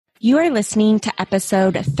You are listening to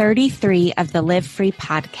episode 33 of the Live Free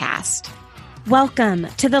podcast. Welcome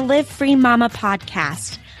to the Live Free Mama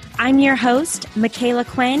podcast. I'm your host, Michaela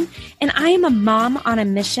Quinn, and I am a mom on a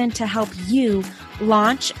mission to help you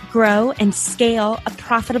launch, grow, and scale a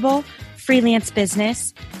profitable freelance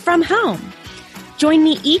business from home. Join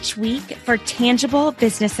me each week for tangible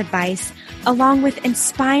business advice, along with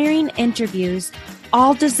inspiring interviews,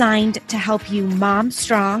 all designed to help you mom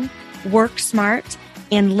strong, work smart,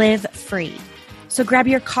 and live free. So grab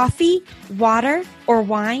your coffee, water, or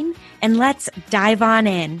wine, and let's dive on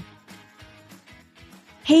in.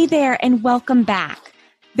 Hey there, and welcome back.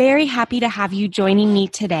 Very happy to have you joining me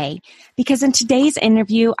today, because in today's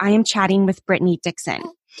interview, I am chatting with Brittany Dixon.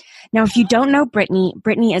 Now, if you don't know Brittany,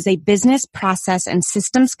 Brittany is a business process and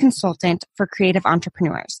systems consultant for creative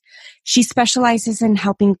entrepreneurs. She specializes in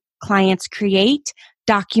helping clients create,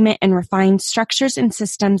 document, and refine structures and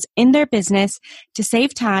systems in their business to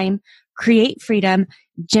save time, create freedom,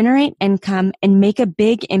 generate income, and make a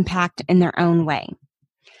big impact in their own way.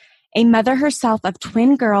 A mother herself of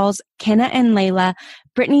twin girls, Kenna and Layla,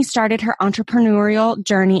 Brittany started her entrepreneurial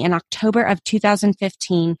journey in October of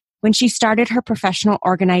 2015 when she started her professional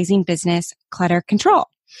organizing business, Clutter Control.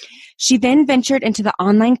 She then ventured into the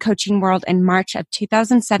online coaching world in March of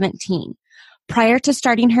 2017. Prior to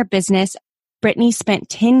starting her business, Brittany spent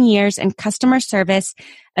 10 years in customer service,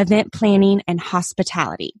 event planning, and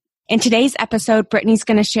hospitality. In today's episode, Brittany's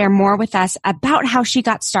going to share more with us about how she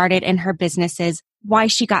got started in her businesses, why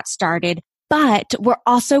she got started, but we're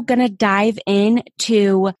also going to dive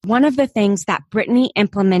into one of the things that Brittany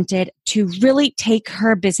implemented to really take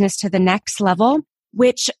her business to the next level,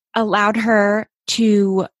 which allowed her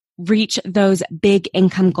to reach those big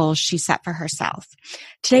income goals she set for herself.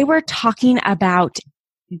 Today, we're talking about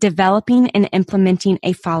developing and implementing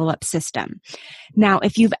a follow-up system. Now,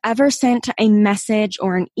 if you've ever sent a message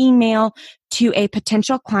or an email to a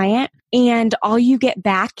potential client and all you get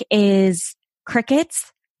back is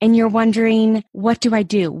crickets and you're wondering, what do I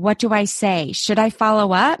do? What do I say? Should I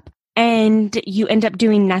follow up? And you end up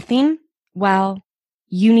doing nothing? Well,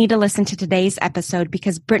 you need to listen to today's episode,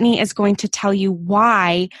 because Brittany is going to tell you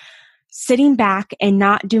why sitting back and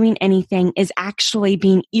not doing anything is actually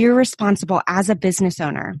being irresponsible as a business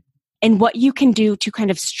owner, and what you can do to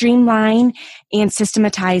kind of streamline and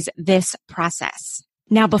systematize this process.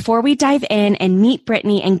 Now, before we dive in and meet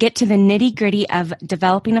Brittany and get to the nitty-gritty of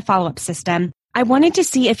developing a follow-up system, I wanted to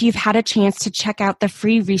see if you've had a chance to check out the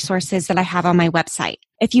free resources that I have on my website.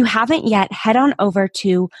 If you haven't yet, head on over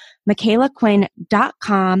to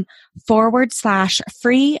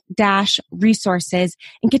michaelaquinn.com/free-resources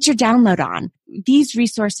and get your download on. These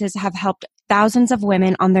resources have helped thousands of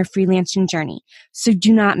women on their freelancing journey, so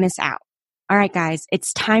do not miss out. All right, guys,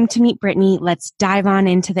 it's time to meet Brittany. Let's dive on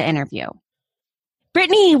into the interview.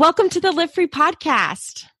 Brittany, welcome to the Live Free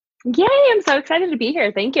podcast. Yay, I'm so excited to be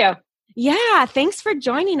here. Thank you. Yeah, thanks for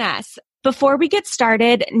joining us. Before we get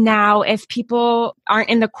started, now, if people aren't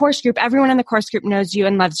in the course group, everyone in the course group knows you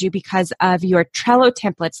and loves you because of your Trello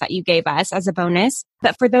templates that you gave us as a bonus.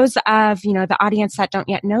 But for those of, the audience that don't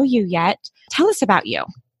yet know you yet, tell us about you.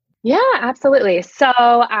 Yeah, absolutely. So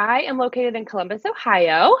I am located in Columbus,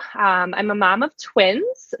 Ohio. I'm a mom of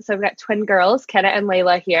twins. So I've got twin girls, Kenna and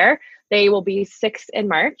Layla here. They will be 6 in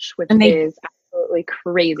March, which is absolutely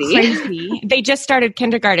crazy. They just started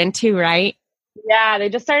kindergarten too, right? Yeah, they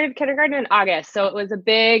just started kindergarten in August. So it was a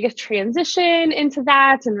big transition into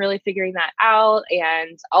that and really figuring that out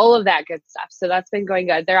and all of that good stuff. So that's been going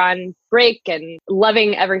good. They're on break and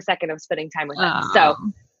loving every second of spending time with them. So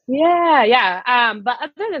yeah. But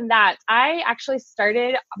other than that, I actually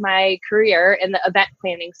started my career in the event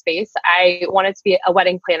planning space. I wanted to be a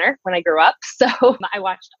wedding planner when I grew up. So I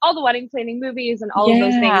watched all the wedding planning movies and all of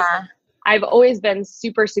those things. I've always been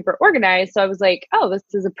super, super organized. So I was like, oh, this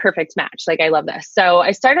is a perfect match. Like, I love this. So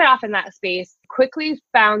I started off in that space, quickly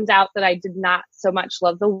found out that I did not so much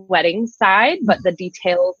love the wedding side, but the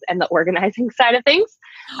details and the organizing side of things.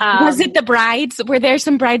 Was it the brides? Were there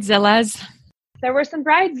some bridezillas? There were some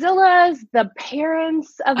bridezillas, the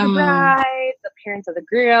parents of the bride, the parents of the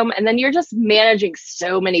groom, and then you're just managing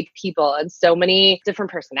so many people and so many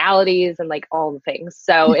different personalities and like all the things.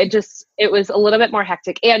 So it was a little bit more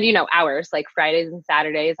hectic. And, hours like Fridays and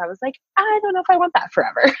Saturdays, I was like, I don't know if I want that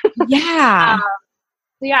forever. Yeah. So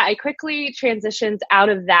yeah, I quickly transitioned out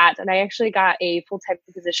of that, and I actually got a full-time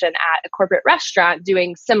position at a corporate restaurant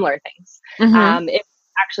doing similar things. It's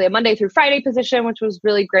actually a Monday through Friday position, which was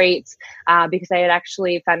really great because I had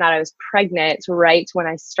actually found out I was pregnant right when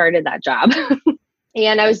I started that job.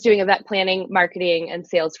 And I was doing event planning, marketing, and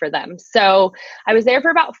sales for them. So I was there for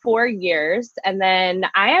about 4 years, and then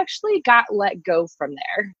I actually got let go from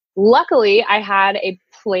there. luckily, I had a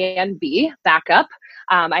plan B backup.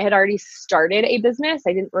 I had already started a business.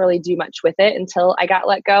 I didn't really do much with it until I got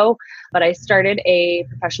let go, but I started a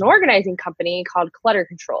professional organizing company called Clutter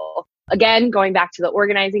Control. Again, going back to the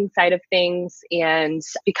organizing side of things and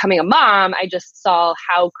becoming a mom, I just saw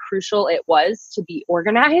how crucial it was to be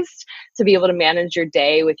organized, to be able to manage your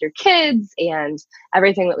day with your kids and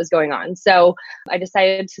everything that was going on. So I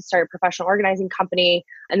decided to start a professional organizing company.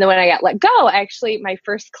 And then when I got let go, actually, my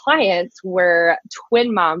first clients were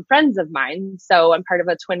twin mom friends of mine. So I'm part of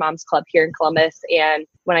a twin moms club here in Columbus. And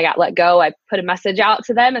when I got let go, I put a message out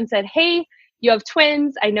to them and said, hey, you have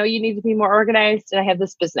twins. I know you need to be more organized, and I have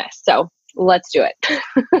this business. So let's do it.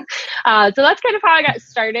 So that's kind of how I got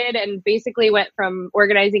started, and basically went from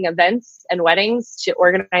organizing events and weddings to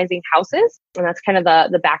organizing houses. And that's kind of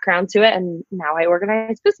the background to it. And now I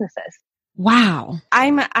organize businesses. Wow.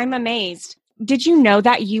 I'm amazed. Did you know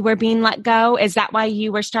that you were being let go? Is that why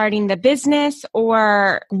you were starting the business,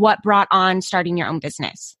 or what brought on starting your own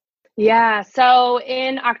business? Yeah. So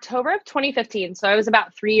in October of 2015, so I was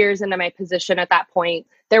about 3 years into my position at that point,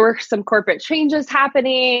 there were some corporate changes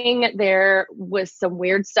happening. There was some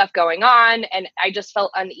weird stuff going on, and I just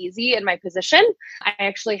felt uneasy in my position. I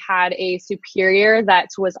actually had a superior that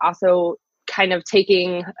was also kind of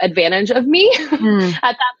taking advantage of me at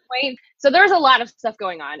that point. So there was a lot of stuff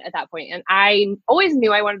going on at that point. And I always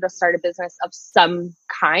knew I wanted to start a business of some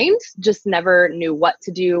kind, just never knew what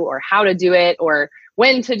to do or how to do it or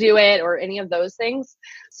when to do it or any of those things.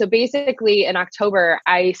 So basically in October,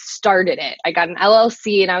 I started it. I got an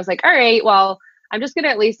LLC and I was like, all right, well, I'm just going to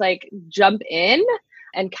at least like jump in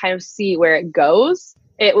and kind of see where it goes.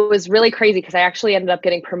 It was really crazy because I actually ended up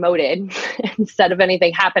getting promoted instead of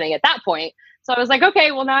anything happening at that point. So I was like,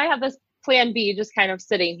 okay, well, now I have this plan B just kind of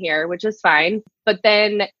sitting here, which is fine. But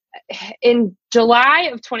then in July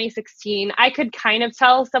of 2016, I could kind of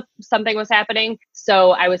tell something was happening.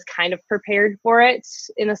 So I was kind of prepared for it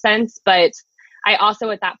in a sense. But I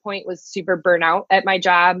also at that point was super burnout at my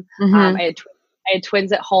job. I had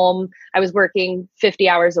twins at home. I was working 50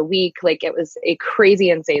 hours a week. Like it was a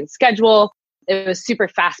crazy, insane schedule. It was super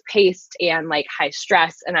fast paced and like high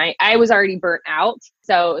stress. And I was already burnt out.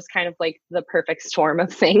 So it was kind of like the perfect storm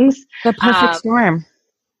of things. The perfect storm.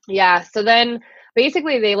 Yeah. So then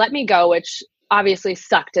basically they let me go, which obviously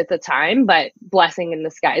sucked at the time, but blessing in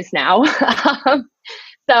disguise now.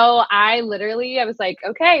 So I was like,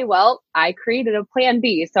 okay, well, I created a plan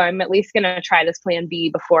B. So I'm at least going to try this plan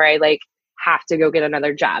B before I like have to go get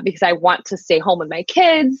another job, because I want to stay home with my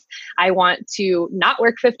kids. I want to not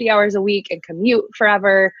work 50 hours a week and commute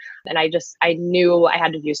forever. And I knew I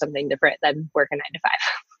had to do something different than work a 9 to 5.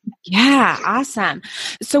 Yeah. Awesome.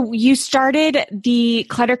 So you started the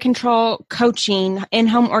Clutter Control coaching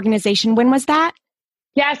in-home organization. When was that?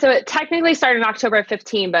 Yeah. So it technically started in October of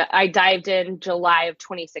 15, but I dived in July of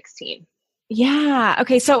 2016. Yeah.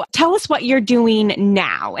 Okay. So tell us what you're doing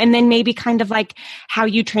now, and then maybe kind of like how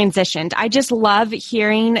you transitioned. I just love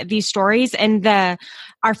hearing these stories. And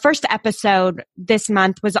our first episode this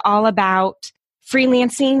month was all about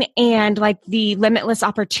freelancing and like the limitless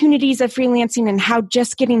opportunities of freelancing and how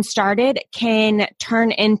just getting started can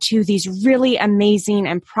turn into these really amazing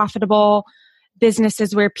and profitable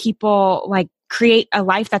businesses where people like create a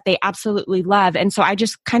life that they absolutely love. And so I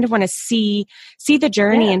just kind of want to see the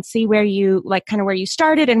journey and see where you like kind of where you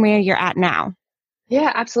started and where you're at now.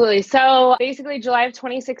 Yeah, absolutely. So basically July of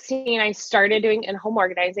 2016, I started doing in-home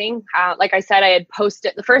organizing. Like I said, I had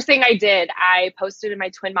posted, the first thing I posted in my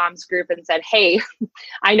twin moms group and said, hey,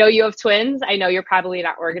 I know you have twins. I know you're probably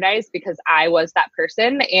not organized, because I was that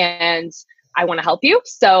person and I want to help you.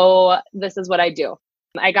 So this is what I do.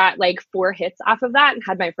 I got like 4 hits off of that and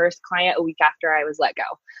had my first client a week after I was let go.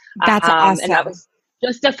 That's awesome. And that was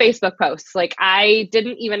just a Facebook post. Like I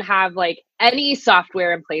didn't even have like any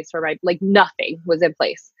software in place for nothing was in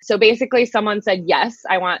place. So basically someone said, yes,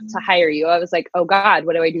 I want to hire you. I was like, oh God,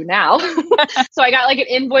 what do I do now? So I got like an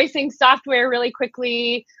invoicing software really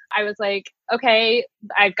quickly. I was like, okay,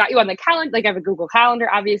 I've got you on the calendar. Like I have a Google Calendar.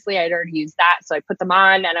 Obviously I'd already used that. So I put them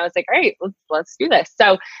on and I was like, all right, let's do this.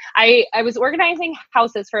 So I was organizing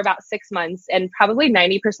houses for about 6 months, and probably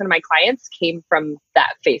 90% of my clients came from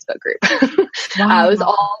that Facebook group. Wow. It was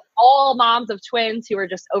all moms of twins who were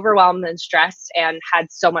just overwhelmed and stressed and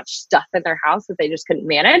had so much stuff in their house that they just couldn't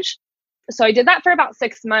manage. So I did that for about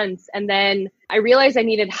 6 months. And then I realized I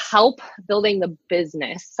needed help building the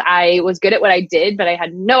business. I was good at what I did, but I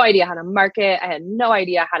had no idea how to market. I had no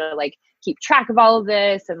idea how to like keep track of all of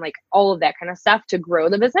this and like all of that kind of stuff to grow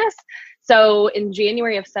the business. So in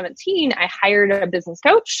January of 17, I hired a business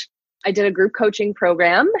coach. I did a group coaching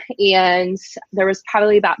program, and there was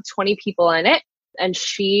probably about 20 people in it. And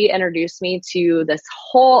she introduced me to this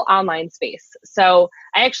whole online space. So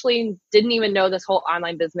I actually didn't even know this whole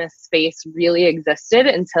online business space really existed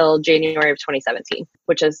until January of 2017,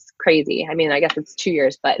 which is crazy. I mean, I guess it's 2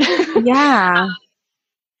 years, but yeah.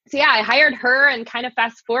 So yeah, I hired her, and kind of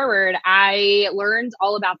fast forward, I learned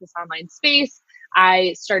all about this online space.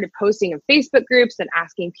 I started posting in Facebook groups and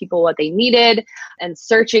asking people what they needed and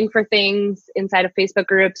searching for things inside of Facebook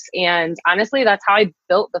groups. And honestly, that's how I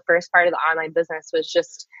built the first part of the online business, was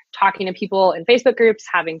just talking to people in Facebook groups,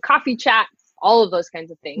 having coffee chats, all of those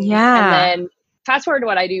kinds of things. Yeah. And then fast forward to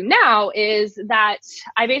what I do now is that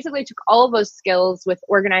I basically took all of those skills with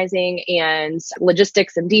organizing and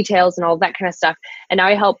logistics and details and all of that kind of stuff. And now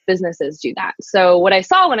I help businesses do that. So what I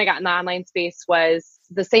saw when I got in the online space was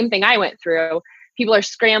the same thing I went through. People are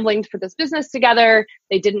scrambling to put this business together.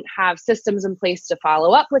 They didn't have systems in place to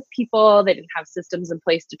follow up with people. They didn't have systems in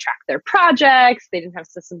place to track their projects. They didn't have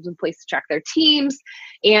systems in place to track their teams.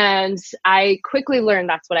 And I quickly learned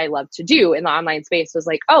that's what I love to do in the online space, was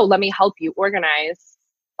like, oh, let me help you organize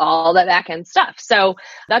all that back end stuff. So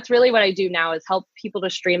that's really what I do now, is help people to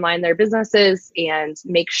streamline their businesses and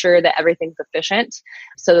make sure that everything's efficient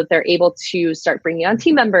so that they're able to start bringing on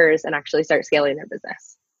team members and actually start scaling their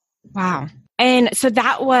business. Wow. And so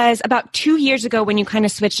that was about 2 years ago when you kind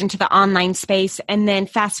of switched into the online space. And then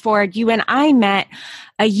fast forward, you and I met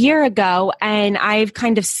a year ago, and I've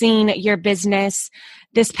kind of seen your business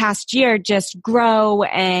this past year just grow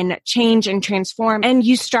and change and transform. And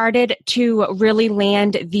you started to really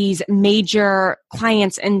land these major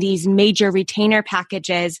clients and these major retainer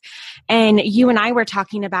packages. And you and I were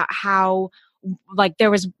talking about how, like,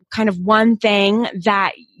 there was kind of one thing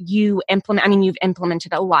that you implement. I mean, you've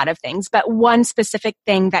implemented a lot of things, but one specific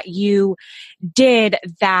thing that you did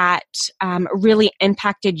that really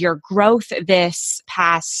impacted your growth this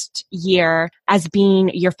past year as being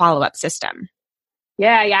your follow-up system.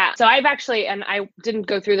 Yeah. So I've actually, and I didn't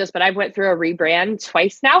go through this, but I've went through a rebrand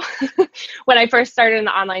twice now. When I first started in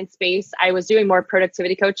the online space, I was doing more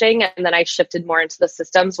productivity coaching, and then I shifted more into the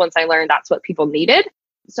systems once I learned that's what people needed.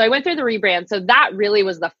 So I went through the rebrand. So that really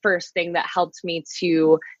was the first thing that helped me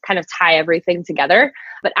to kind of tie everything together.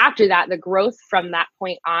 But after that, the growth from that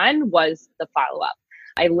point on was the follow-up.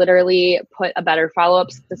 I literally put a better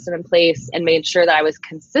follow-up system in place and made sure that I was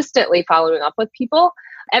consistently following up with people.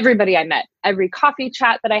 Everybody I met, every coffee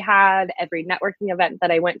chat that I had, every networking event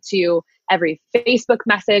that I went to, every Facebook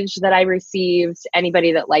message that I received,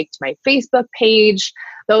 anybody that liked my Facebook page,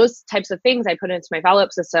 those types of things I put into my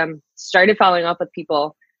follow-up system, started following up with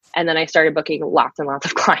people, and then I started booking lots and lots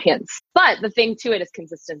of clients. But the thing to it is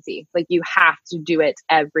consistency. Like, you have to do it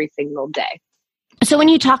every single day. So when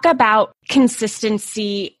you talk about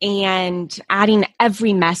consistency and adding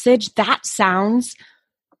every message, that sounds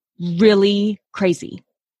really crazy.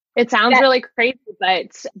 It sounds really crazy,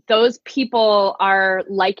 but those people are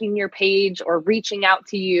liking your page or reaching out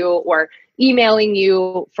to you or emailing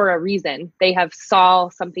you for a reason. They have saw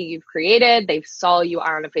something you've created. They've saw you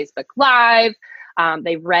on a Facebook Live.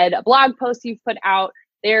 They've read a blog post you've put out.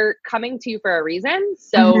 They're coming to you for a reason.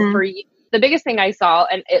 So for you, the biggest thing I saw,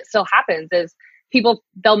 and it still happens, is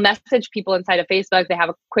they'll message people inside of Facebook. They have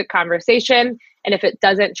a quick conversation. And if it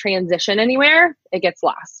doesn't transition anywhere, it gets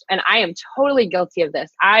lost. And I am totally guilty of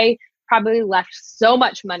this. I probably left so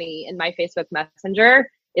much money in my Facebook Messenger.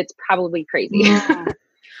 It's probably crazy.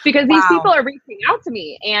 Because these people are reaching out to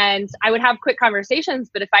me, and I would have quick conversations.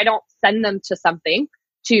 But if I don't send them to something,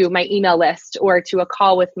 to my email list or to a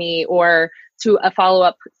call with me or to a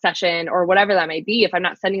follow-up session or whatever that may be, if I'm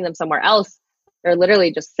not sending them somewhere else, they're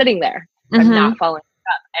literally just sitting there. I'm not following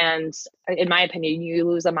up. And in my opinion, you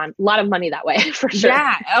lose a lot of money that way, for sure.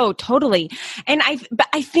 Yeah. Oh, totally. And I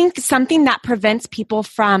think something that prevents people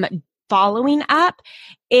from following up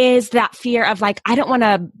is that fear of, like, I don't want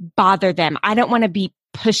to bother them. I don't want to be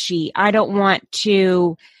pushy. I don't want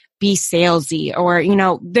to be salesy, or,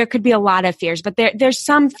 there could be a lot of fears, but there's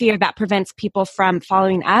some fear that prevents people from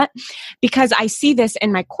following up, because I see this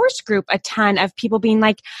in my course group, a ton of people being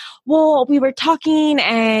like, well, we were talking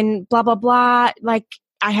and blah, blah, blah. Like,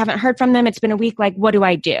 I haven't heard from them. It's been a week. Like, what do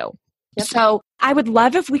I do? Yep. So I would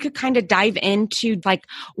love if we could kind of dive into, like,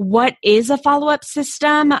 what is a follow-up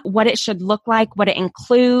system, what it should look like, what it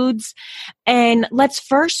includes. And let's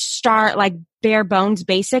first start, like, bare bones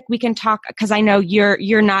basic. We can talk, because I know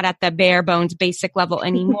you're not at the bare bones basic level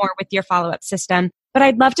anymore with your follow-up system. But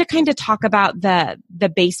I'd love to kind of talk about the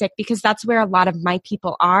basic, because that's where a lot of my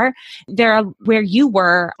people are. They're where you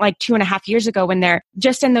were like 2.5 years ago, when they're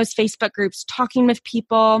just in those Facebook groups talking with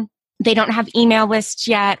people. they don't have email lists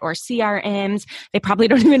yet or CRMs. They probably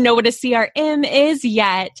don't even know what a CRM is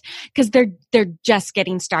yet because they're just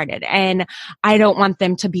getting started. And I don't want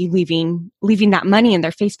them to be leaving that money in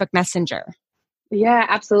their Facebook Messenger. Yeah,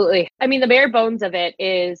 absolutely. I mean, the bare bones of it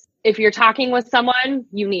is if you're talking with someone,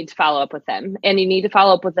 you need to follow up with them, and you need to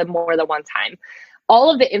follow up with them more than one time. All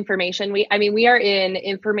of the information we are in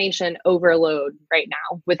information overload right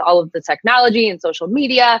now with all of the technology and social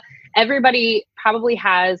media. Everybody probably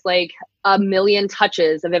has like a million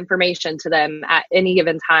touches of information to them at any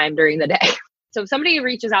given time during the day. So if somebody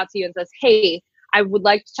reaches out to you and says, hey, I would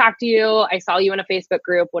like to talk to you. I saw you in a Facebook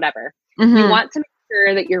group, whatever. Mm-hmm. You want to make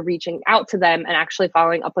sure that you're reaching out to them and actually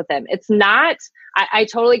following up with them. It's not, I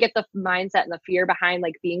totally get the mindset and the fear behind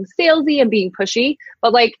like being salesy and being pushy,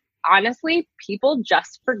 but like, honestly, people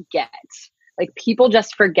just forget.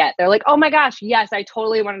 They're like, oh my gosh, yes, I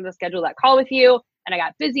totally wanted to schedule that call with you. And I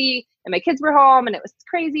got busy and my kids were home and it was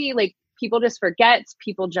crazy. Like people just forget,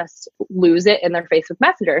 people just lose it in their Facebook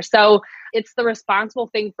Messenger. So it's the responsible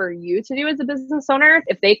thing for you to do as a business owner.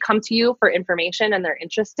 If they come to you for information and they're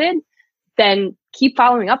interested, then keep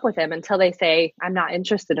following up with them until they say, I'm not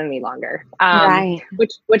interested any longer. Right.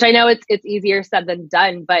 Which I know it's easier said than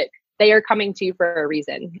done, but they are coming to you for a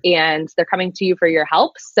reason and they're coming to you for your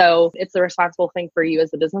help. So it's the responsible thing for you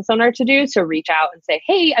as a business owner to do, to reach out and say,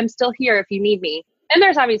 hey, I'm still here if you need me. And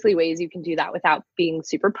there's obviously ways you can do that without being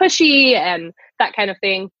super pushy and that kind of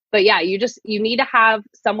thing. But yeah, you need to have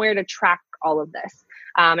somewhere to track all of this.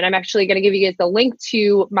 And I'm actually going to give you guys the link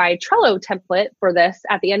to my Trello template for this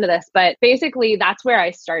at the end of this. But basically, that's where I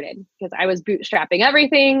started because I was bootstrapping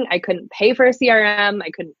everything. I couldn't pay for a CRM. I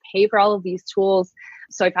couldn't pay for all of these tools.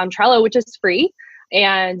 So I found Trello, which is free,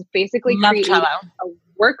 and basically created a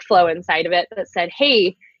workflow inside of it that said,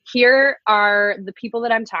 hey, here are the people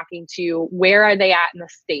that I'm talking to. Where are they at in the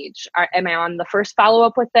stage? Am I on the first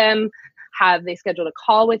follow-up with them? Have they scheduled a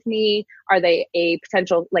call with me? Are they a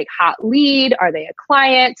potential like hot lead? Are they a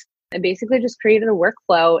client? And basically just created a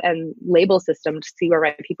workflow and label system to see where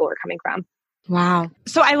my people are coming from. Wow.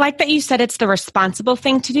 So I like that you said it's the responsible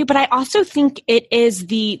thing to do, but I also think it is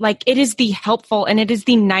the helpful and it is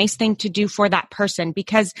the nice thing to do for that person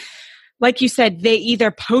because like you said, they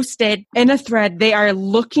either posted in a thread, they are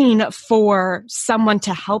looking for someone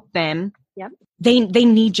to help them. Yep. They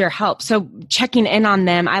need your help. So checking in on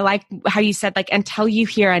them, I like how you said, like, until you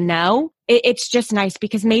hear a no, it's just nice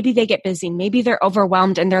because maybe they get busy. Maybe they're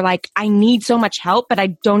overwhelmed and they're like, I need so much help, but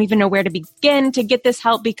I don't even know where to begin to get this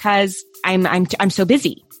help because I'm so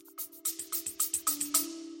busy.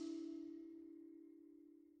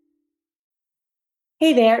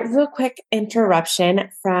 Hey there, real quick interruption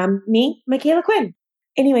from me, Michaela Quinn.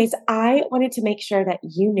 Anyways, I wanted to make sure that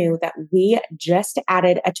you knew that we just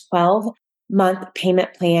added a 12-month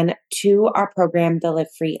payment plan to our program, the Live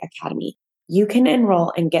Free Academy. You can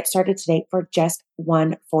enroll and get started today for just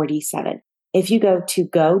 $147. If you go to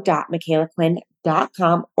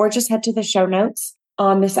go.michaelaquinn.com or just head to the show notes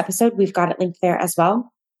on this episode, we've got it linked there as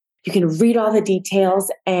well. You can read all the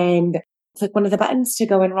details and click one of the buttons to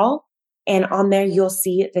go enroll. And on there, you'll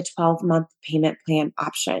see the 12-month payment plan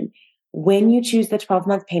option. When you choose the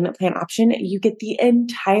 12-month payment plan option, you get the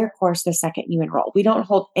entire course the second you enroll. We don't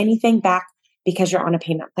hold anything back because you're on a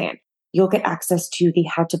payment plan. You'll get access to the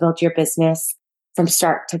How to Build Your Business from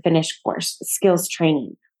Start to Finish course, skills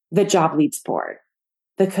training, the job leads board,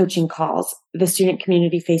 the coaching calls, the student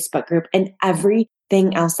community Facebook group, and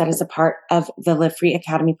everything else that is a part of the Live Free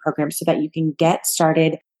Academy program so that you can get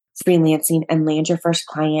started freelancing and land your first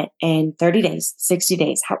client in 30 days, 60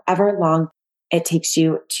 days, however long it takes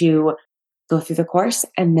you to go through the course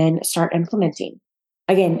and then start implementing.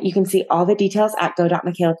 Again, you can see all the details at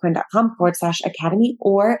go.michaelaquinn.com/academy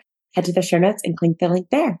or head to the show notes and click the link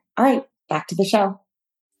there. All right, back to the show.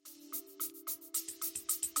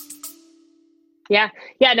 Yeah.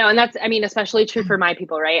 No. And that's, especially true for my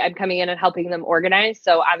people, right? I'm coming in and helping them organize.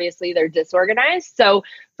 So obviously they're disorganized. So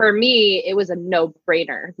for me, it was a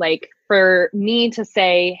no-brainer. Like for me to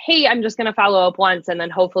say, hey, I'm just going to follow up once and then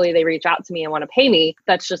hopefully they reach out to me and want to pay me.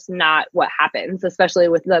 That's just not what happens, especially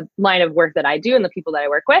with the line of work that I do and the people that I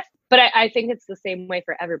work with. But I think it's the same way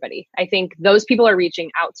for everybody. I think those people are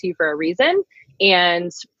reaching out to you for a reason.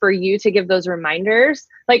 And for you to give those reminders,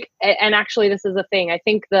 and actually this is a thing, I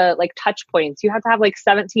think the touch points, you have to have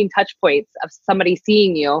 17 touch points of somebody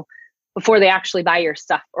seeing you before they actually buy your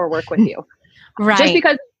stuff or work with you. Right. Just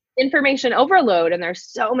because information overload and there's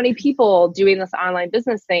so many people doing this online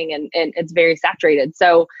business thing and it's very saturated.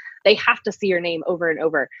 So they have to see your name over and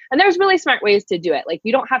over. And there's really smart ways to do it. Like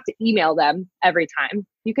you don't have to email them every time.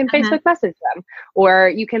 You can Facebook message them,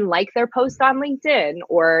 or you can like their post on LinkedIn,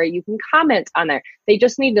 or you can comment on there. They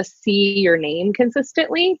just need to see your name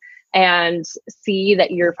consistently and see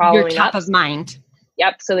that you're following up. You're top of mind.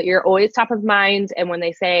 Yep. So that you're always top of mind. And when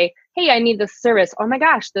they say, hey, I need this service, oh my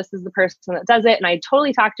gosh, this is the person that does it. And I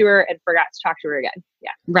totally talked to her and forgot to talk to her again.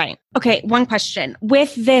 Yeah. Right. Okay. One question.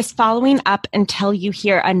 With this following up until you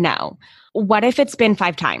hear a no, what if it's been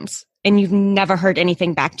 5 times and you've never heard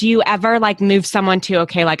anything back? Do you ever like move someone to,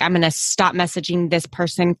 okay, like I'm going to stop messaging this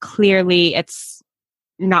person. Clearly it's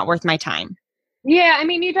not worth my time. Yeah, I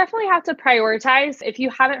mean, you definitely have to prioritize. If you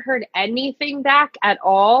haven't heard anything back at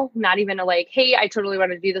all, not even a like, hey, I totally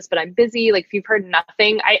want to do this, but I'm busy. Like if you've heard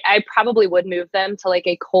nothing, I probably would move them to like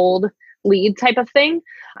a cold lead type of thing.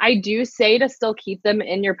 I do say to still keep them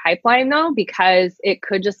in your pipeline though, because it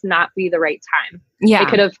could just not be the right time. Yeah. They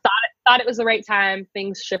could have thought it was the right time.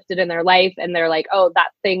 Things shifted in their life and they're like, oh, that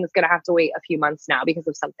thing's going to have to wait a few months now because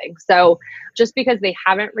of something. So just because they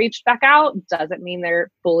haven't reached back out doesn't mean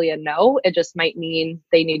they're fully a no. It just might mean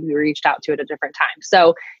they need to be reached out to at a different time.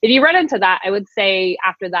 So if you run into that, I would say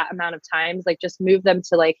after that amount of times, like just move them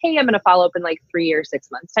to like, hey, I'm going to follow up in like 3 or 6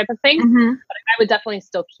 months type of thing. Mm-hmm. But I would definitely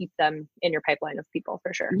still keep them in your pipeline of people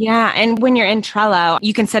for sure. Yeah. And when you're in Trello,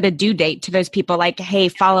 you can set a due date to those people like, hey,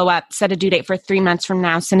 follow up, set a due date for 3 months from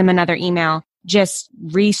now, send them another email, just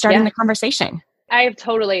restarting the conversation. I have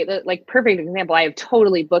totally, like perfect example, I have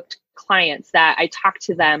totally booked clients that I talked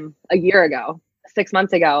to them a year ago, 6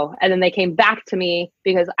 months ago, and then they came back to me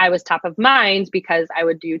because I was top of mind because I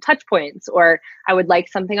would do touch points or I would like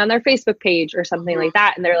something on their Facebook page or something like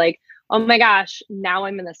that. And they're like, oh my gosh, now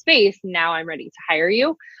I'm in the space. Now I'm ready to hire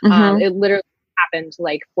you. It literally happened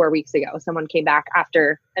like 4 weeks ago. Someone came back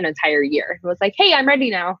after an entire year and was like, hey, I'm ready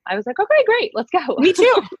now. I was like, okay, great. Let's go. Me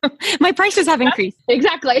too. My prices have increased.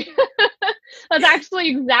 Exactly. That's actually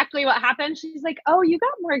exactly what happened. She's like, oh, you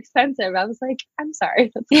got more expensive. I was like, I'm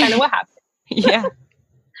sorry. That's kind of what happened. Yeah.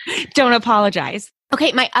 Don't apologize.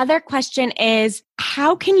 Okay. My other question is,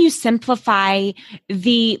 how can you simplify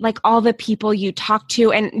all the people you talk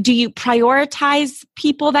to? And do you prioritize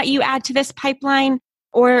people that you add to this pipeline?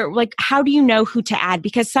 Or like, how do you know who to add?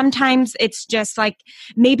 Because sometimes it's just like,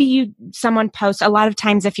 maybe someone posts, a lot of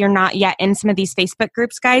times if you're not yet in some of these Facebook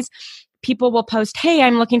groups, guys, people will post, hey,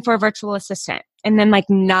 I'm looking for a virtual assistant. And then like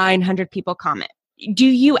 900 people comment. Do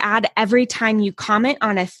you add every time you comment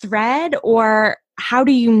on a thread? Or how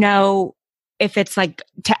do you know if it's like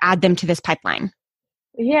to add them to this pipeline?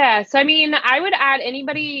 Yeah. So, I mean, I would add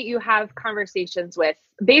anybody you have conversations with.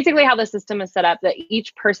 Basically how the system is set up that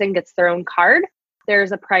each person gets their own card.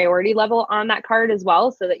 There's a priority level on that card as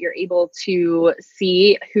well, so that you're able to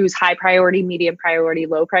see who's high priority, medium priority,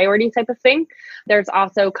 low priority type of thing. There's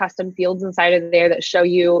also custom fields inside of there that show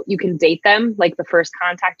you can date them, like the first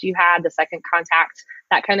contact you had, the second contact,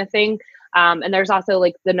 that kind of thing. And there's also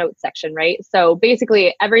like the notes section, right? So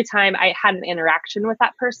basically every time I had an interaction with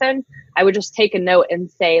that person, I would just take a note and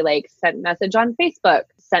say like sent message on Facebook,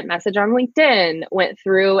 sent message on LinkedIn, went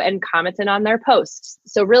through and commented on their posts.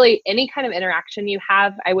 So really any kind of interaction you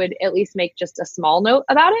have, I would at least make just a small note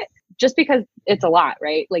about it, just because it's a lot,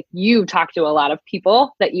 right? Like you talk to a lot of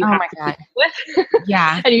people that you have to keep with.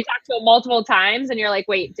 Yeah. And you talk to them multiple times and you're like,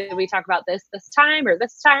 wait, did we talk about this time or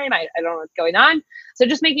this time? I don't know what's going on. So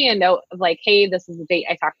just making a note of like, hey, this is the date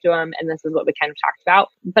I talked to them and this is what we kind of talked about.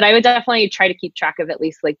 But I would definitely try to keep track of at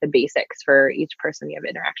least like the basics for each person you have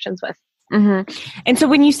interactions with. Mm-hmm. And so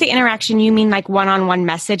when you say interaction, you mean like one-on-one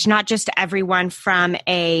message, not just everyone from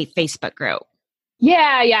a Facebook group?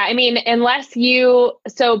 Yeah. I mean,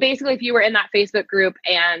 so basically if you were in that Facebook group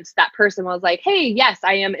and that person was like, hey, yes,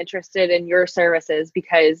 I am interested in your services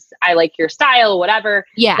because I like your style, whatever.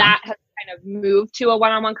 Yeah. That has kind of moved to a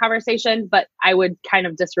one-on-one conversation, but I would kind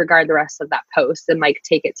of disregard the rest of that post and like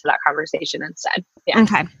take it to that conversation instead. Yeah.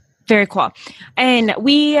 Okay. Very cool. And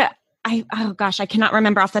I cannot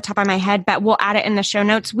remember off the top of my head, but we'll add it in the show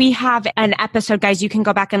notes. We have an episode, guys, you can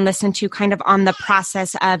go back and listen to kind of on the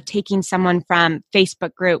process of taking someone from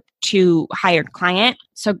Facebook group to hired client.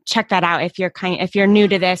 So check that out if you're new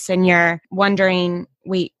to this and you're wondering,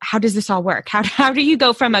 wait, how does this all work? How do you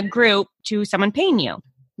go from a group to someone paying you?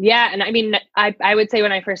 Yeah. And I mean, I would say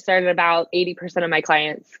when I first started, about 80% of my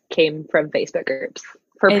clients came from Facebook groups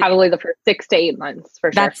for probably the first 6 to 8 months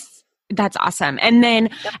for sure. That's awesome. And then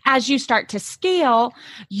as you start to scale,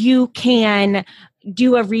 you can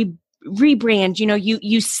do a rebrand,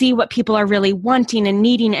 you see what people are really wanting and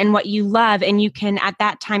needing and what you love, and you can at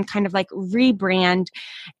that time kind of like rebrand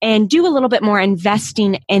and do a little bit more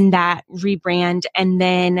investing in that rebrand, and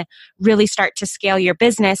then really start to scale your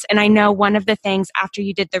business. And I know one of the things after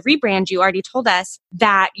you did the rebrand, you already told us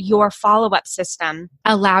that your follow-up system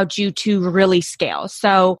allowed you to really scale.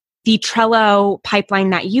 So the Trello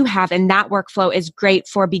pipeline that you have and that workflow is great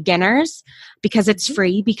for beginners because it's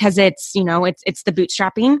free, because it's the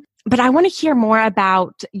bootstrapping. But I want to hear more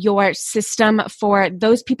about your system for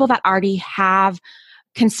those people that already have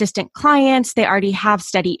consistent clients, they already have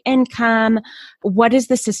steady income. What is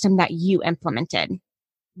the system that you implemented?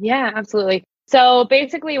 Yeah, absolutely. So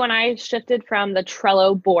basically, when I shifted from the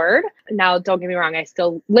Trello board, now don't get me wrong, I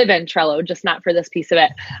still live in Trello, just not for this piece of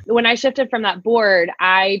it. When I shifted from that board,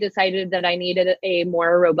 I decided that I needed a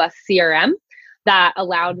more robust CRM that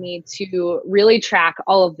allowed me to really track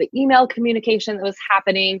all of the email communication that was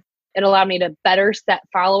happening. It allowed me to better set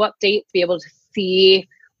follow-up dates, be able to see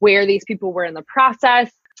where these people were in the process.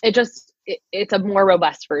 It's a more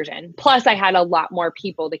robust version. Plus, I had a lot more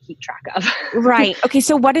people to keep track of. Right. Okay.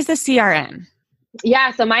 So what is the CRM?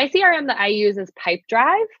 Yeah. So my CRM that I use is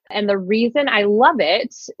Pipedrive. And the reason I love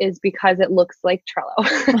it is because it looks like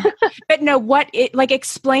Trello. But no,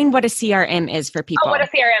 explain what a CRM is for people. Oh, what a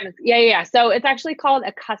CRM is. Yeah. So it's actually called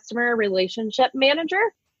a customer relationship manager,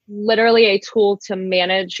 literally a tool to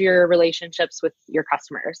manage your relationships with your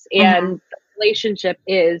customers. And the relationship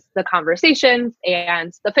is the conversations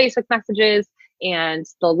and the Facebook messages and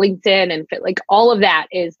the LinkedIn and like all of that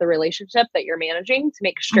is the relationship that you're managing to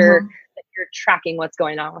make sure that you're tracking what's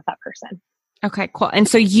going on with that person. Okay, cool. And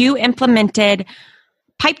so you implemented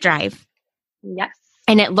Pipedrive. Yes.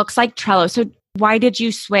 And it looks like Trello. So why did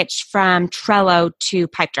you switch from Trello to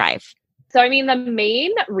Pipedrive? So, I mean, the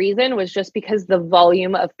main reason was just because the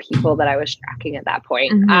volume of people that I was tracking at that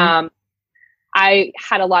point. I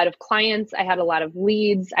had a lot of clients. I had a lot of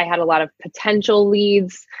leads. I had a lot of potential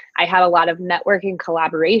leads. I had a lot of networking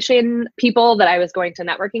collaboration people that I was going to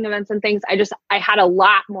networking events and things. I had a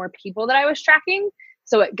lot more people that I was tracking.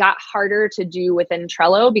 So it got harder to do within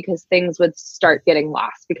Trello because things would start getting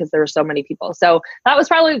lost because there were so many people. So that was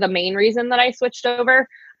probably the main reason that I switched over.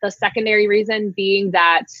 The secondary reason being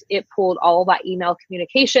that it pulled all that email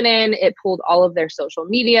communication in, it pulled all of their social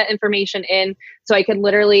media information in. So I could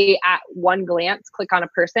literally at one glance click on a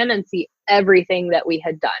person and see everything that we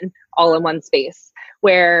had done all in one space.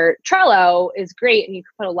 Where Trello is great and you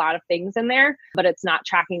can put a lot of things in there, but it's not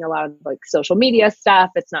tracking a lot of like social media stuff.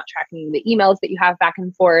 It's not tracking the emails that you have back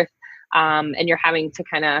and forth. And you're having to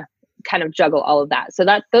kind of juggle all of that. So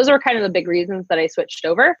those are kind of the big reasons that I switched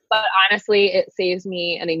over. But honestly, it saves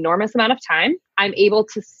me an enormous amount of time. I'm able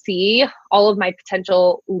to see all of my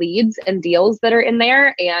potential leads and deals that are in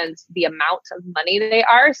there and the amount of money they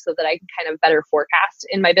are so that I can kind of better forecast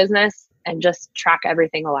in my business and just track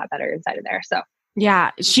everything a lot better inside of there. So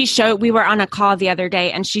yeah, we were on a call the other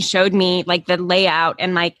day and she showed me like the layout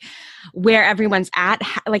and like where everyone's at.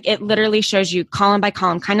 Like it literally shows you column by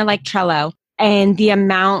column, kind of like Trello. And the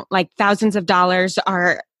amount, like thousands of dollars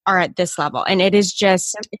are at this level. And it is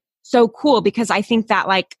just so cool because I think that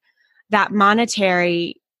like that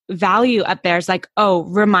monetary value up there is like,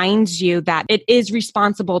 reminds you that it is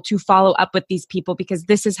responsible to follow up with these people because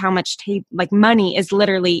this is how much money is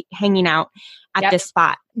literally hanging out at this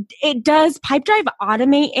spot. Does Pipedrive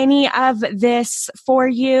automate any of this for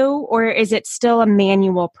you, or is it still a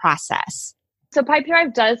manual process? So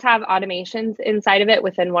Pipedrive does have automations inside of it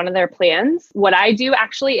within one of their plans. What I do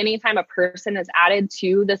actually, anytime a person is added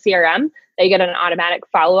to the CRM, they get an automatic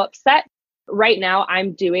follow-up set. Right now,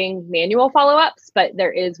 I'm doing manual follow-ups, but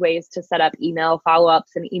there is ways to set up email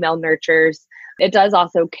follow-ups and email nurtures. It does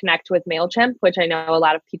also connect with MailChimp, which I know a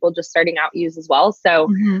lot of people just starting out use as well. So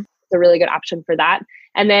it's a really good option for that.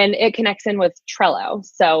 And then it connects in with Trello.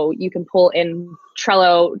 So you can pull in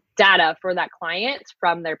Trello data for that client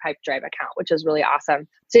from their Pipedrive account, which is really awesome.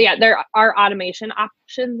 So yeah, there are automation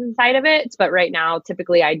options inside of it. But right now,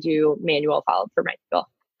 typically I do manual follow-up for my people.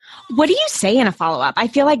 What do you say in a follow-up? I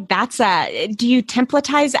feel like do you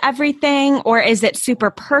templatize everything or is it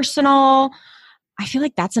super personal? I feel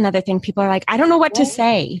like that's another thing. People are like, I don't know what to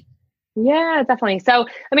say. Yeah, definitely. So,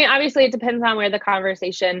 I mean, obviously it depends on where the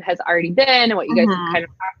conversation has already been and what you guys have kind of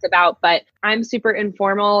talked about, but I'm super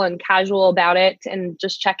informal and casual about it and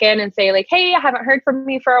just check in and say like, hey, I haven't heard from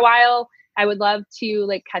you for a while. I would love to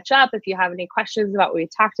like catch up if you have any questions about what we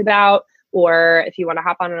talked about. or if you want to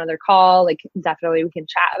hop on another call, like definitely we can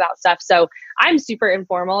chat about stuff. So I'm super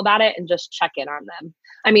informal about it and just check in on them.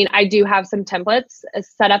 I mean, I do have some templates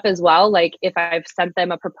set up as well. Like if I've sent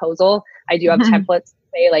them a proposal, I do have templates to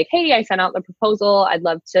say like, hey, I sent out the proposal. I'd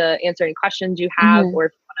love to answer any questions you have, or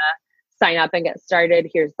if you want to sign up and get started,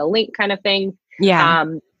 here's the link kind of thing. Yeah.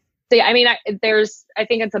 So yeah, I mean, I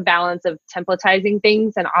think it's a balance of templatizing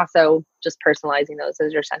things and also just personalizing those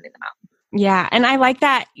as you're sending them out. Yeah. And I like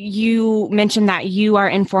that you mentioned that you are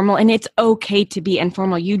informal, and it's okay to be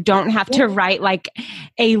informal. You don't have to write like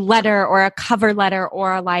a letter or a cover letter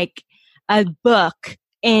or like a book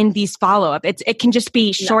in these follow-up. It can just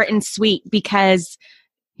be short and sweet because,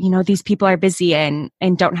 these people are busy and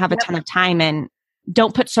don't have a ton of time, and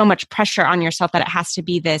don't put so much pressure on yourself that it has to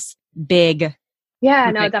be this big.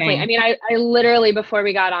 Yeah, no, definitely. I mean, I literally, before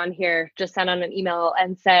we got on here, just sent on an email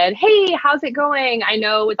and said, hey, how's it going? I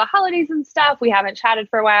know with the holidays and stuff, we haven't chatted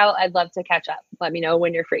for a while. I'd love to catch up. Let me know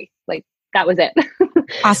when you're free. Like, that was it.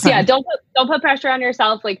 Awesome. Yeah, don't put pressure on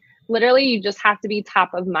yourself. Like, literally, you just have to be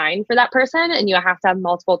top of mind for that person, and you have to have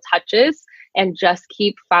multiple touches and just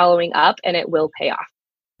keep following up, and it will pay off.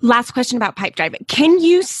 Last question about Pipedrive. Can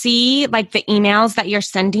you see like the emails that you're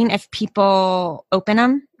sending if people open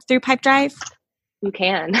them through Pipedrive? You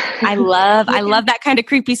can. I love that kind of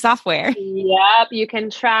creepy software. Yep. You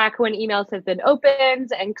can track when emails have been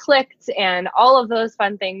opened and clicked and all of those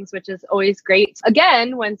fun things, which is always great.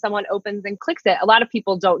 Again, when someone opens and clicks it, a lot of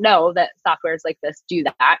people don't know that softwares like this do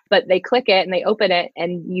that, but they click it and they open it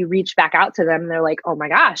and you reach back out to them and they're like, oh my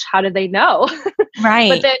gosh, how did they know? Right.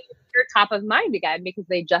 But then you're top of mind again because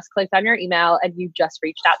they just clicked on your email and you just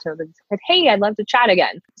reached out to them and said, hey, I'd love to chat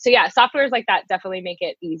again. So yeah, softwares like that definitely make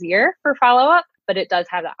it easier for follow-up, but it does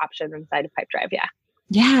have the option inside of Pipedrive. Yeah.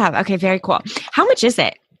 Yeah. Okay. Very cool. How much is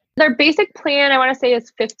it? Their basic plan, I want to say,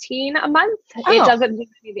 is $15 a month. Oh. It doesn't do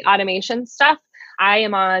any of the automation stuff. I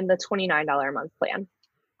am on the $29 a month plan.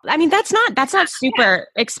 I mean, that's not super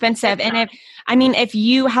expensive. And if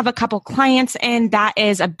you have a couple clients and that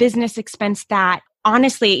is a business expense that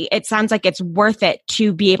honestly, it sounds like it's worth it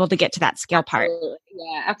to be able to get to that scale part.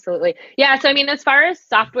 Yeah, absolutely. Yeah. So, I mean, as far as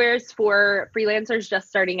softwares for freelancers just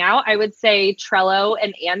starting out, I would say Trello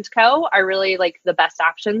and AndCo are really like the best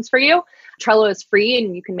options for you. Trello is free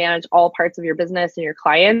and you can manage all parts of your business and your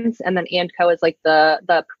clients. And then AndCo is like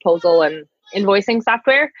the proposal and invoicing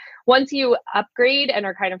software. Once you upgrade and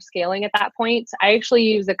are kind of scaling at that point, I actually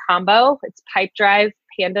use a combo. It's Pipedrive,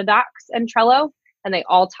 PandaDocs, and Trello. And they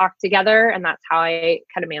all talk together. And that's how I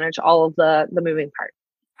kind of manage all of the moving parts.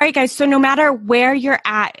 All right, guys. So no matter where you're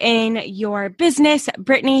at in your business,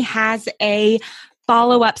 Brittany has a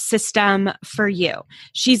follow-up system for you.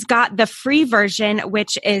 She's got the free version,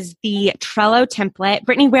 which is the Trello template.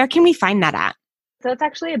 Brittany, where can we find that at? So it's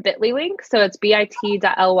actually a bit.ly link. So it's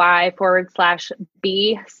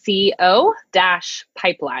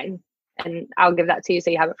bit.ly/BCO-pipeline. And I'll give that to you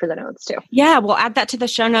so you have it for the notes too. Yeah, we'll add that to the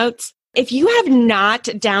show notes. If you have not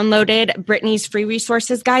downloaded Brittany's free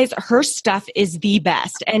resources, guys, her stuff is the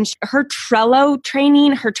best. And her Trello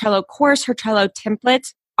training, her Trello course, her Trello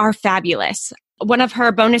templates are fabulous. One of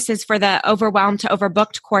her bonuses for the Overwhelmed to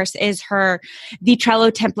Overbooked course is the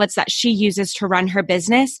Trello templates that she uses to run her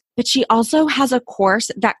business. But she also has a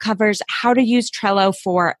course that covers how to use Trello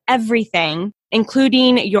for everything,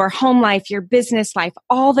 including your home life, your business life,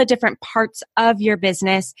 all the different parts of your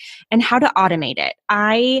business and how to automate it.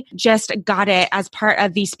 I just got it as part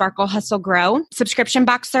of the Sparkle Hustle Grow subscription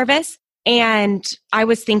box service. And I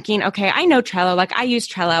was thinking, okay, I know Trello, like I use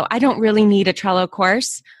Trello. I don't really need a Trello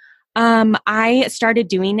course. I started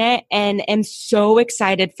doing it and am so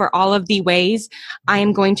excited for all of the ways I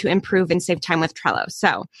am going to improve and save time with Trello.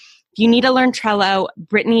 So if you need to learn Trello,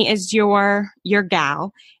 Brittany is your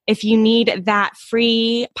gal. If you need that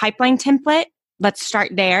free pipeline template, let's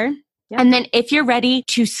start there. Yep. And then if you're ready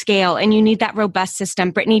to scale and you need that robust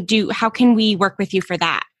system, Brittany, how can we work with you for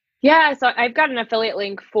that? Yeah, so I've got an affiliate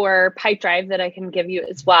link for Pipedrive that I can give you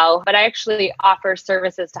as well, but I actually offer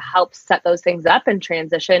services to help set those things up and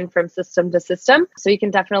transition from system to system. So you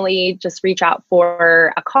can definitely just reach out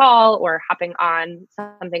for a call or hopping on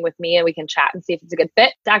something with me and we can chat and see if it's a good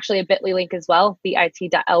fit. It's actually a bit.ly link as well,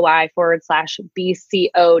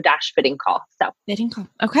 bit.ly/BCO-fitting call. So fitting call.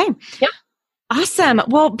 Okay. Yep. Awesome.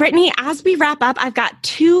 Well, Brittany, as we wrap up, I've got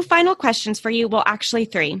 2 final questions for you. Well, actually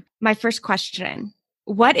 3. My first question.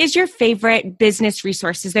 What is your favorite business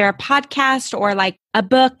resource? Is there a podcast or like a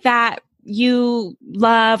book that you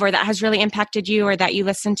love or that has really impacted you or that you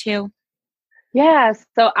listen to? Yes.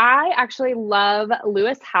 So I actually love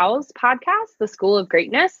Lewis Howes' podcast, The School of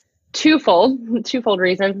Greatness. twofold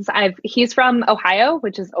reasons. He's from Ohio,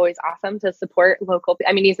 which is always awesome to support local.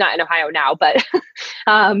 I mean, he's not in Ohio now, but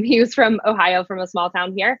he was from Ohio, from a small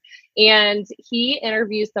town here, and he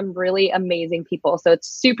interviews some really amazing people. So it's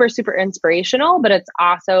super, super inspirational, but it's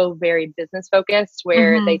also very business focused,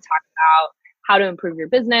 where they talk about how to improve your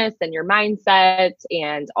business and your mindset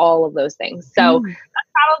and all of those things. So that's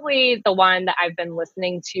probably the one that I've been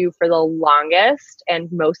listening to for the longest and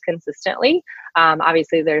most consistently.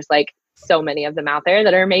 Obviously there's like so many of them out there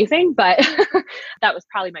that are amazing, but that was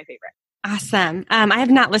probably my favorite. Awesome. I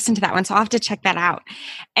have not listened to that one, so I'll have to check that out.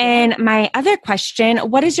 And my other question,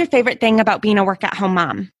 what is your favorite thing about being a work-at-home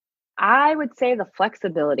mom? I would say the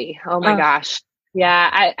flexibility. Oh my gosh.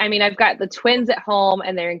 Yeah. I mean, I've got the twins at home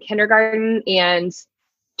and they're in kindergarten, and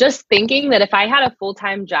just thinking that if I had a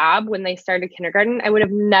full-time job when they started kindergarten, I would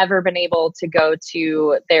have never been able to go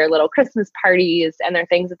to their little Christmas parties and their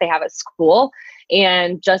things that they have at school.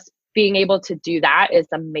 And just being able to do that is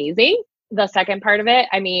amazing. The second part of it,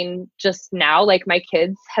 I mean, just now, like my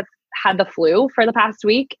kids have had the flu for the past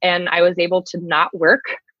week and I was able to not work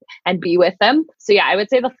and be with them. So yeah, I would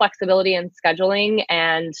say the flexibility and scheduling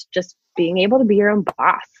and just being able to be your own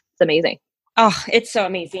boss. It's amazing. Oh, it's so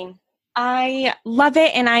amazing. I love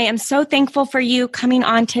it. And I am so thankful for you coming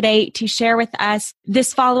on today to share with us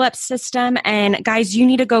this follow-up system. And guys, you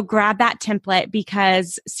need to go grab that template,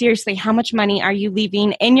 because seriously, how much money are you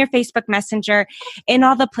leaving in your Facebook Messenger, in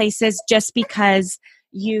all the places, just because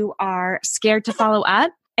you are scared to follow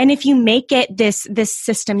up? And if you make it this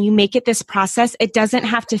system, you make it this process, it doesn't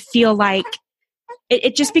have to feel like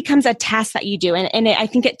it just becomes a task that you do. And I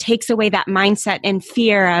think it takes away that mindset and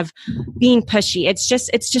fear of being pushy. It's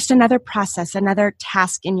just another process, another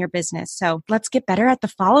task in your business. So let's get better at the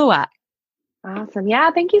follow-up. Awesome. Yeah.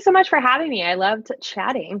 Thank you so much for having me. I loved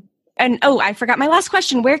chatting. And I forgot my last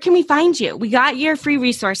question. Where can we find you? We got your free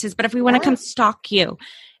resources, but if we want to come stalk you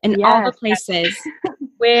in all the places,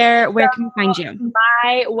 where can we find you?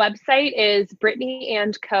 My website is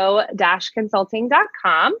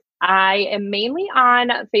brittanyandco-consulting.com. I am mainly on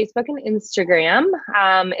Facebook and Instagram.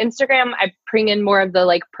 Instagram, I bring in more of the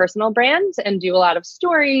like personal brand and do a lot of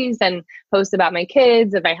stories and post about my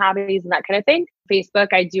kids and my hobbies and that kind of thing. Facebook,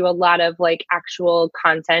 I do a lot of like actual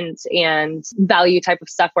content and value type of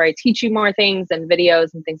stuff where I teach you more things and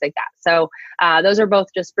videos and things like that. So those are both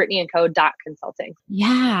just brittanyandco.consulting.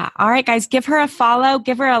 Yeah. All right, guys, give her a follow,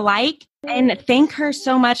 give her a like. And thank her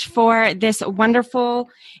so much for this wonderful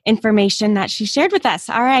information that she shared with us.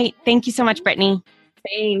 All right. Thank you so much, Brittany.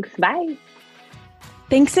 Thanks. Bye.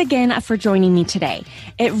 Thanks again for joining me today.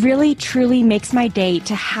 It really, truly makes my day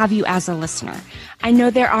to have you as a listener. I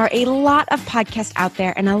know there are a lot of podcasts out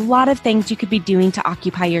there and a lot of things you could be doing to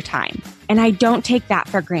occupy your time. And I don't take that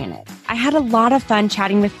for granted. I had a lot of fun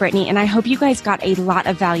chatting with Brittany, and I hope you guys got a lot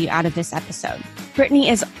of value out of this episode. Brittany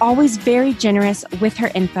is always very generous with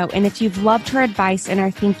her info, and if you've loved her advice and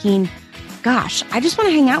are thinking, gosh, I just want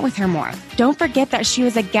to hang out with her more, don't forget that she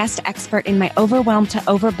was a guest expert in my Overwhelmed to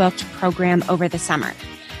Overbooked program over the summer.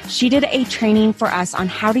 She did a training for us on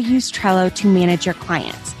how to use Trello to manage your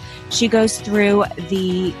clients. She goes through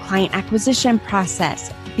the client acquisition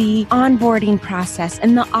process, the onboarding process,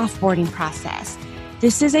 and the offboarding process.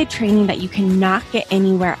 This is a training that you cannot get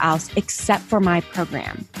anywhere else except for my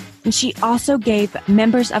program. And she also gave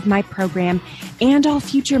members of my program and all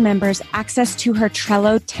future members access to her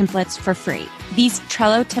Trello templates for free. These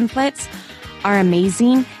Trello templates are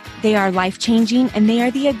amazing. They are life-changing, and they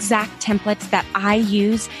are the exact templates that I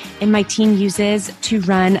use and my team uses to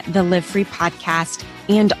run the Live Free podcast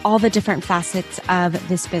and all the different facets of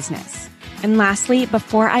this business. And lastly,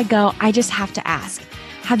 before I go, I just have to ask,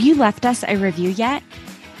 have you left us a review yet?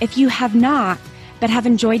 If you have not, but have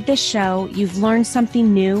enjoyed this show, you've learned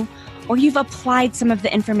something new, or you've applied some of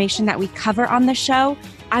the information that we cover on the show,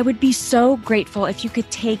 I would be so grateful if you could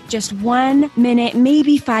take just 1 minute,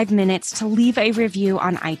 maybe 5 minutes to leave a review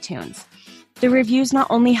on iTunes. The reviews not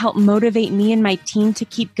only help motivate me and my team to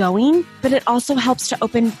keep going, but it also helps to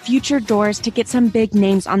open future doors to get some big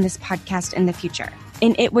names on this podcast in the future.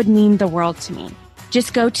 And it would mean the world to me.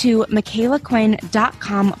 Just go to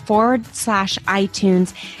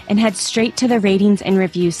MichaelaQuinn.com/iTunes and head straight to the ratings and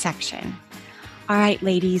reviews section. All right,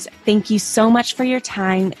 ladies, thank you so much for your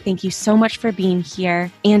time. Thank you so much for being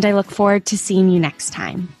here. And I look forward to seeing you next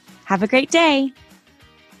time. Have a great day.